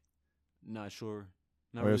Ginsburg. Not sure.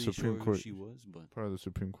 Not Oh, yeah, really Supreme sure Court. who she was, but Part of the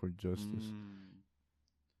Supreme Court justice.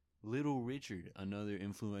 Little Richard, another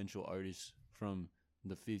influential artist from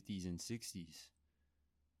the 50s and 60s.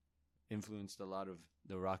 Influenced a lot of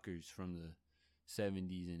the rockers from the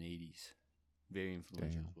 70s and 80s. Very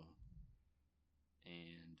influential Damn. as well.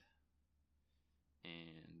 And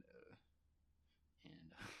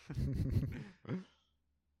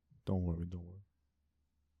Don't worry.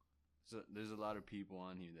 So there's a lot of people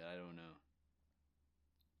on here that I don't know.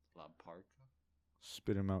 La Parka.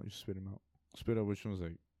 Spit him out. You spit him out. Spit out which one's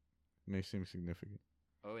like may seem significant.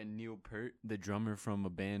 Oh, and Neil Peart, the drummer from a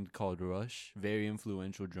band called Rush, very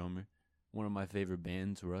influential drummer. One of my favorite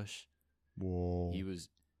bands, Rush. Whoa. He was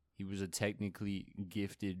a technically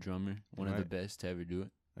gifted drummer, one of the best to ever do it.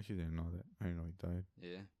 Actually, didn't know that. I didn't know he died.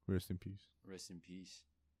 Yeah. Rest in peace. Rest in peace.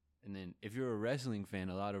 And then, if you're a wrestling fan,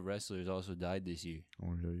 a lot of wrestlers also died this year.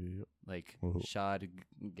 Oh yeah. Like Whoa. Shad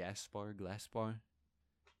Gaspar,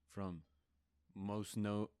 from most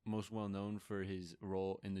well known for his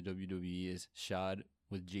role in the WWE is Shad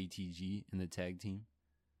with JTG in the tag team.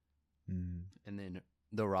 And then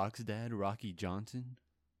The Rock's dad, Rocky Johnson,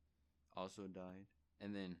 also died.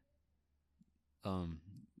 And then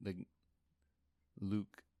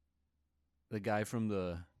Luke, the guy from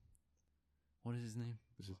the, what is his name?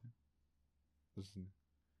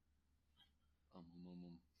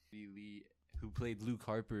 Lee, who played Luke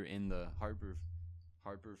Harper in the Harper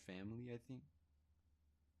family, I think.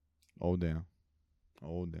 Oh damn.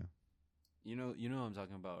 You know what I'm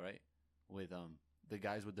talking about, right? With the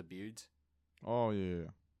guys with the beards. Oh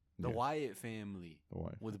yeah. The Wyatt family. The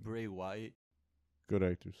Wyatt with Bray Wyatt. Good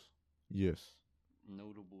actors. Yes.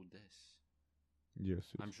 Notable deaths. Yes.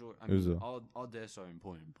 I'm sure. I mean, all deaths are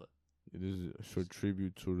important, but it is a short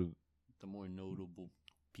tribute to the more notable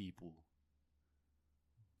people,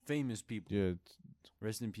 famous people. Yeah.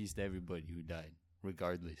 Rest in peace to everybody who died,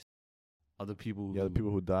 regardless. Other people. The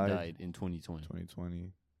people who died in 2020.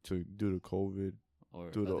 2020 due to COVID or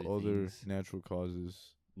due to other natural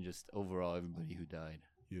causes. Just overall, everybody who died.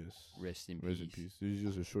 Yes. Rest in peace. This is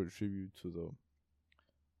just a short tribute to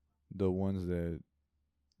the ones to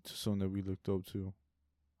some that we looked up to.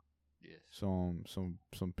 Yes. Some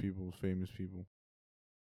people, famous people.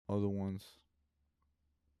 Other ones.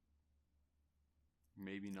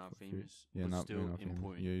 Maybe not famous. Yeah, but not still not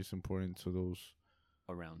important. Famous. Yeah, it's important to those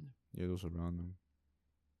around them. Yeah, those around them.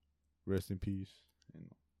 Rest in peace.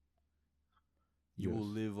 You will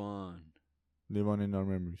live on. Live on in our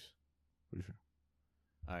memories. For sure.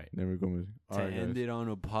 All right. Never go missing. To end it on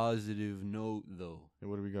a positive note, though. Hey,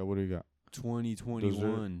 what do we got?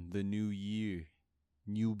 2021, the new year,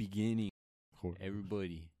 new beginning.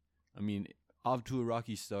 Everybody. I mean, off to a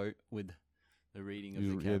rocky start with the rating of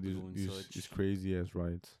the Capitol and such. These crazy ass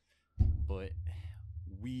riots. But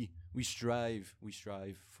we strive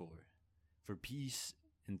for peace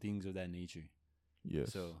and things of that nature.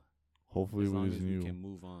 Yes. So hopefully as long with this as new, we can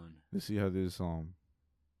move on. Let's see how this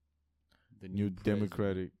the new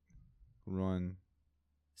democratic run.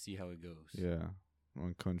 See how it goes. Yeah,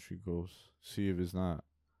 run country goes. See if it's not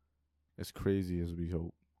as crazy as we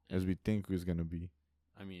hope, as we think it's gonna be.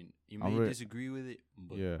 I mean, you may disagree with it,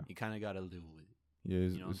 but you kind of gotta live with it. Yeah,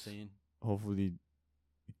 you know what I'm saying? Hopefully, it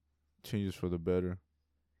changes for the better,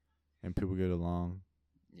 and people get along.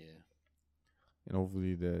 Yeah, and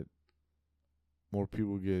hopefully that more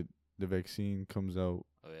people get the vaccine comes out.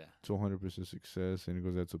 Oh yeah, to 100% success, and it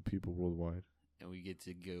goes out to people worldwide. And we get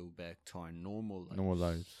to go back to our normal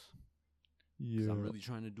lives. Yeah, I'm really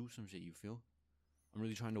trying to do some shit. You feel? I'm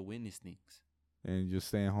really trying to witness things. And just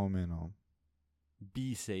staying home and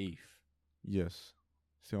be safe. Yes,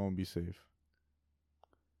 stay home, be safe.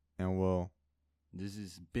 And well, this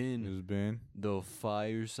has been the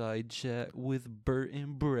Fireside Chat with Bert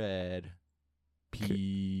and Brad.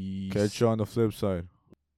 Peace. Catch you on the flip side.